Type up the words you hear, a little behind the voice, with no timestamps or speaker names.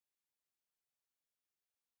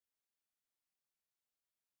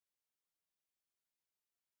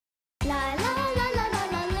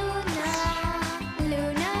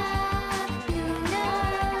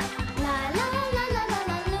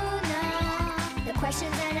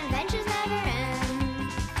questions and adventures never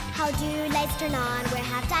end. How do lights turn on? Where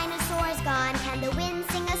have dinosaurs gone? Can the wind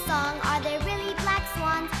sing a song? Are there really black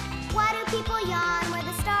swans? Why do people yawn where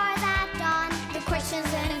the stars at dawn? The questions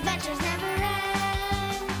and adventures never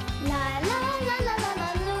end. La la la la la la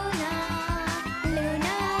Luna,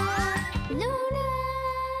 Luna, Luna.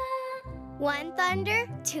 One thunder,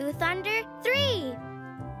 two thunder, three.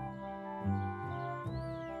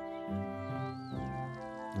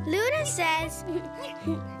 Luna says,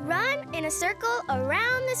 run in a circle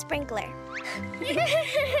around the sprinkler.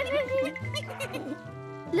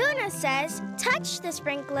 Luna says, touch the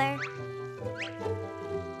sprinkler.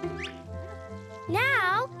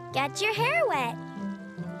 Now, get your hair wet.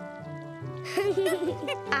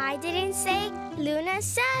 I didn't say Luna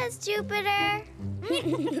says, Jupiter.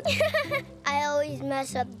 I always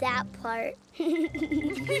mess up that part.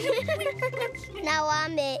 Now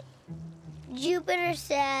I'm it. Jupiter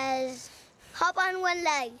says, hop on one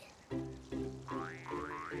leg.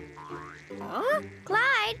 Huh?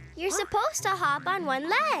 Clyde, you're supposed to hop on one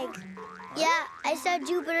leg. Yeah, I said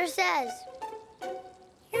Jupiter says.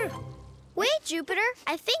 Wait, Jupiter,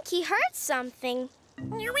 I think he heard something.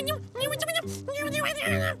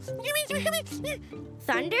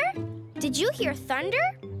 Thunder? Did you hear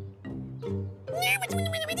thunder?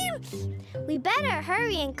 We better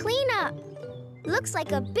hurry and clean up. Looks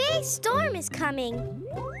like a big storm is coming.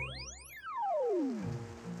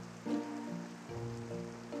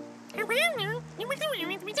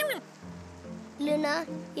 Luna,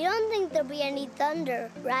 you don't think there'll be any thunder,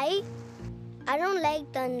 right? I don't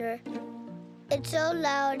like thunder. It's so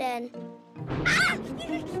loud and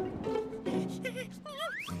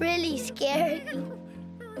really scary.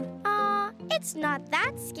 It's not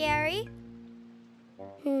that scary.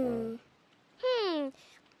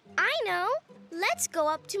 I know. Let's go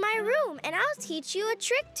up to my room and I'll teach you a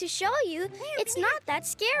trick to show you it's not that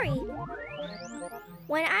scary.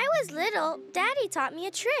 When I was little, Daddy taught me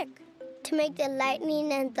a trick. To make the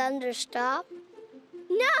lightning and thunder stop?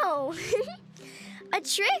 No! A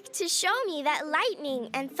trick to show me that lightning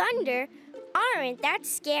and thunder aren't that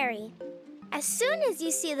scary. As soon as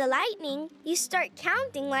you see the lightning, you start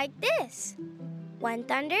counting like this. 1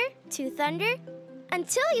 thunder, 2 thunder,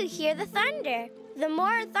 until you hear the thunder. The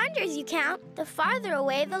more thunders you count, the farther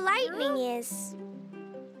away the lightning is.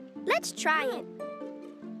 Let's try it.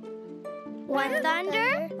 1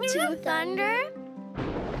 thunder, 2 thunder.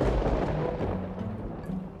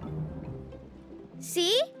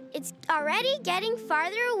 See? It's already getting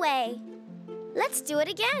farther away. Let's do it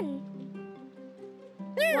again.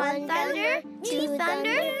 1 thunder, 2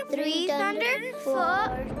 thunder, 3 thunder,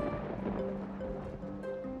 4.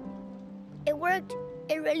 It worked.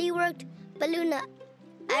 It really worked. But Luna,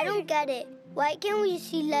 I don't get it. Why can't we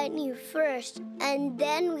see lightning first and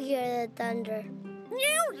then we hear the thunder?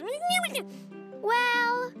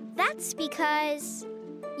 Well, that's because,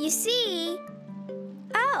 you see...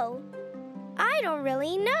 Oh, I don't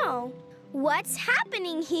really know. What's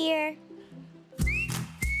happening here?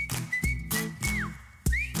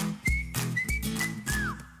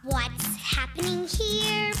 What's happening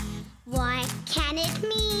here? What can it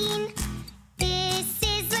mean? This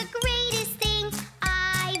is the greatest thing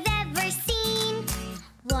I've ever seen.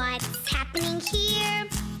 What's happening here?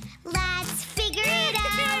 Let's figure it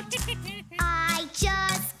out. I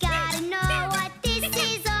just gotta know what this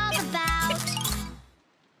is all about.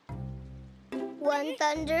 1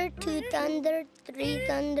 thunder, 2 thunder, 3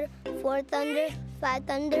 thunder, 4 thunder, 5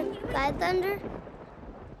 thunder, 5 thunder,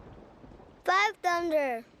 5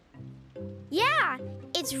 thunder. Yeah,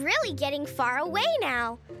 it's really getting far away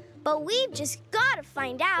now. But we've just got to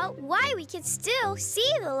find out why we can still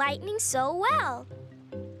see the lightning so well.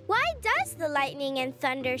 Why does the lightning and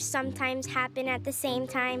thunder sometimes happen at the same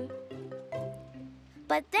time?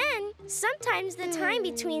 But then, sometimes the time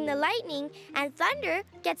between the lightning and thunder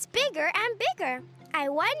gets bigger and bigger. I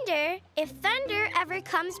wonder if thunder ever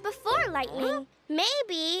comes before lightning.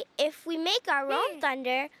 Maybe if we make our own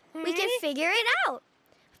thunder, we can figure it out.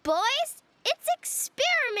 Boys, it's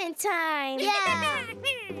experiment time! Yeah!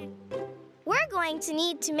 We're going to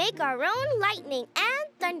need to make our own lightning and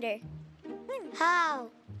thunder. How?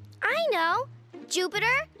 I know.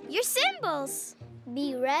 Jupiter, your symbols.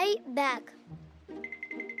 Be right back.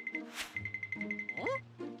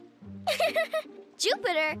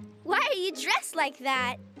 Jupiter, why are you dressed like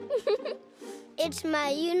that? It's my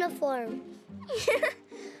uniform.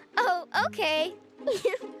 Oh, okay.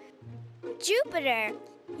 Jupiter,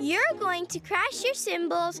 you're going to crash your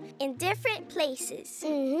symbols in different places.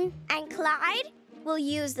 And Clyde will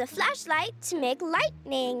use the flashlight to make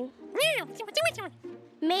lightning.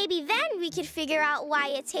 Maybe then we could figure out why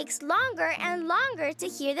it takes longer and longer to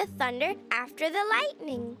hear the thunder after the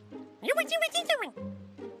lightning.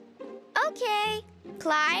 Okay,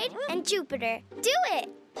 Clyde and Jupiter, do it!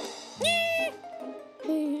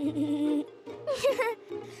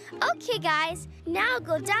 Okay, guys, now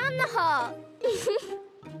go down the hall.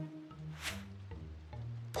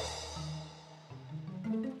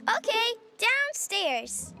 Okay,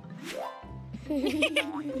 downstairs.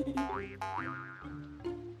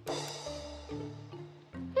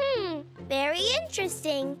 Very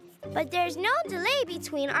interesting. But there's no delay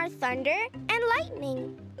between our thunder and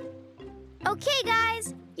lightning. Okay,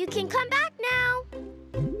 guys, you can come back now.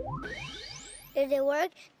 Did it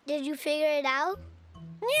work? Did you figure it out?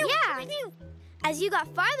 Yeah. As you got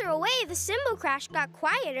farther away, the cymbal crash got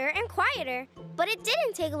quieter and quieter, but it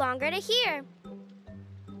didn't take longer to hear.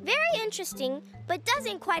 Very interesting, but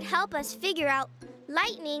doesn't quite help us figure out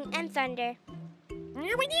lightning and thunder.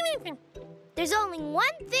 There's only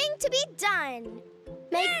one thing to be done.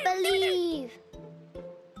 Make believe.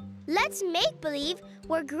 Let's make believe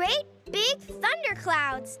we're great big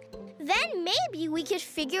thunderclouds. Then maybe we could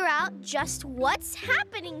figure out just what's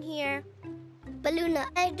happening here. But Luna,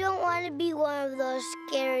 I don't want to be one of those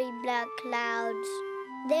scary black clouds.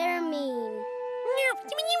 They're mean.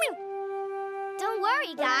 Don't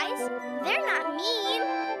worry, guys. They're not mean.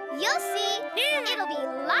 You'll see. It'll be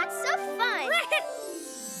lots of fun.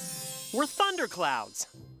 We're thunderclouds.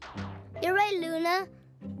 You're right, Luna.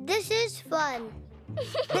 This is fun.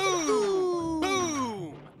 Boom!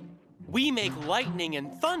 Boom! We make lightning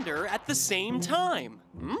and thunder at the same time.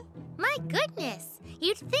 My goodness.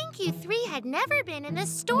 You'd think you three had never been in a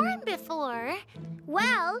storm before.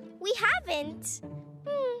 Well, we haven't.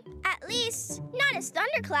 At least, not as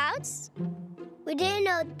thunderclouds. We didn't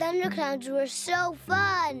know thunderclouds were so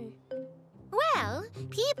fun. Well,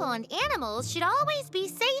 people and animals should always be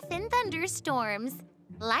safe in thunderstorms.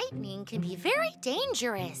 Lightning can be very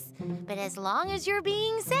dangerous, but as long as you're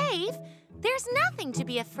being safe, there's nothing to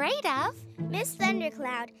be afraid of. Miss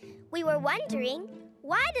Thundercloud, we were wondering,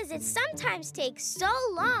 why does it sometimes take so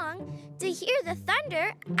long to hear the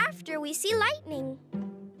thunder after we see lightning?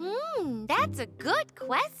 That's a good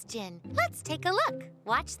question. Let's take a look.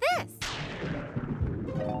 Watch this.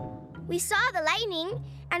 We saw the lightning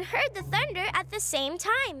and heard the thunder at the same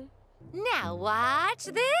time. Now watch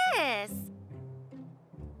this.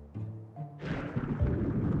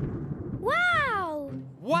 Wow!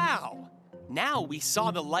 Wow! Now we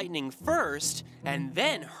saw the lightning first and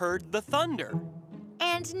then heard the thunder.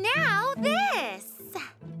 And now this.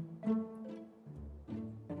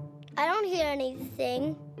 I don't hear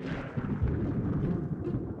anything.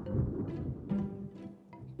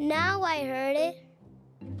 Now I heard it.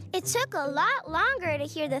 It took a lot longer to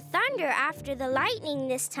hear the thunder after the lightning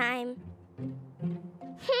this time.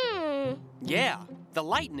 Yeah, the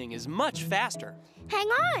lightning is much faster. Hang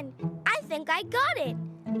on. I think I got it.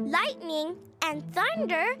 Lightning and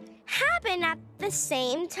thunder happen at the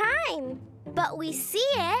same time. But we see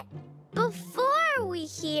it before we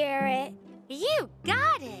hear it. You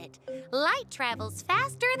got it. Light travels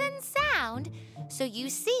faster than sound, so you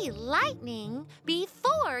see lightning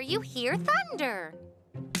before you hear thunder.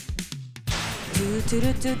 Do do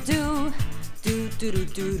do do do. Do do do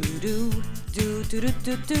do do do. Do do do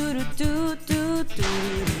do do do do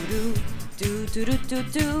do do do do do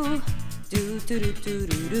do. Do do do do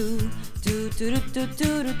do do. Do do do do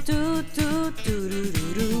do do do do do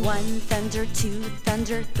do. One thunder, two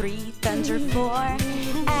thunder, three thunder, four.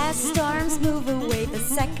 As storms move away, the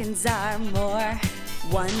seconds are more.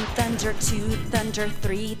 One thunder, two thunder,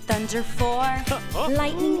 three thunder, four.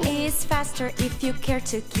 Lightning is faster if you care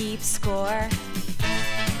to keep score.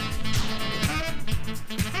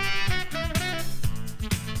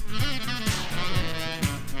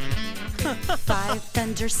 Five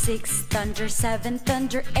thunder, six thunder, seven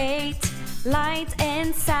thunder, eight. Light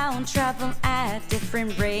and sound travel at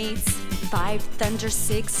different rates. Five thunder,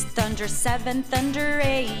 six thunder, seven thunder,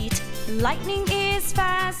 eight. Lightning is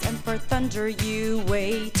fast and for thunder you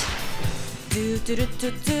wait. Do do do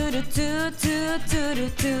do do do do do do do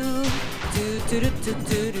do do do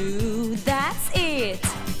do do. That's it.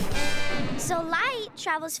 So light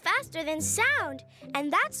travels faster than sound,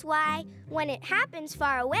 and that's why when it happens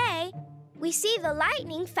far away, we see the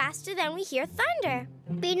lightning faster than we hear thunder.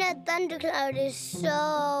 Being a thundercloud is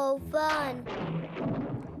so fun.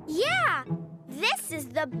 Yeah, this is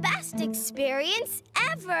the best experience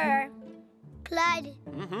ever. Clyde,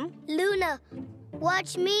 Luna,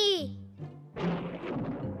 watch me.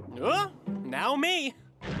 Now me.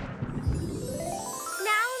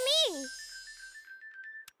 Now me.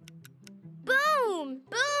 Boom,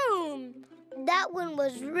 boom. That That one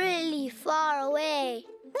was really far away.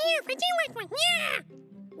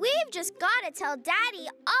 We've just got to tell Daddy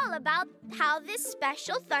all about how this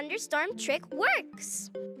special thunderstorm trick works.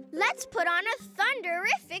 Let's put on a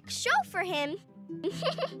thunderific show for him.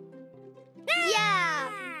 Yeah!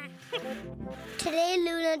 Today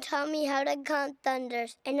Luna taught me how to count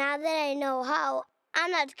thunders, and now that I know how, I'm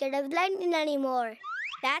not scared of lightning anymore.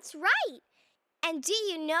 That's right. And do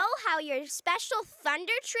you know how your special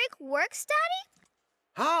thunder trick works, Daddy?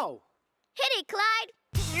 How? Hit it, Clyde.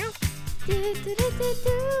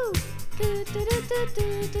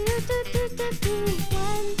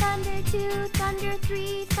 One thunder, two thunder,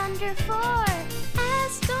 three thunder, four.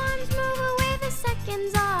 As storms move away, the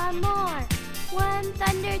seconds are more. One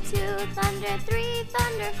thunder, two thunder, three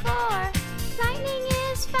thunder, four. Lightning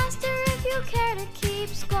is faster if you care to keep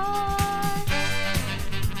score.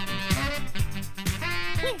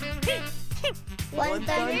 One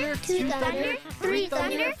thunder, two thunder, three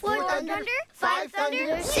thunder, four thunder, five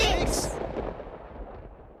thunder, six.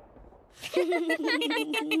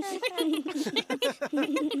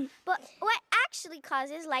 But what actually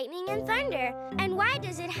causes lightning and thunder? And why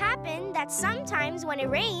does it happen that sometimes when it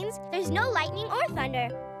rains, there's no lightning or thunder?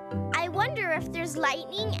 I wonder if there's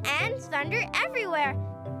lightning and thunder everywhere.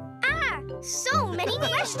 Ah, so many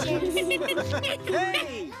questions.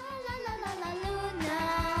 Hey!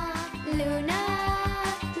 Luna,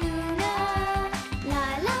 Luna, la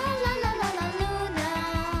la la la la la Luna.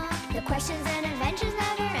 The questions and adventures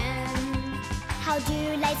never end. How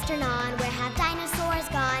do lights turn on? Where have dinosaurs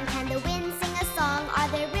gone? Can the wind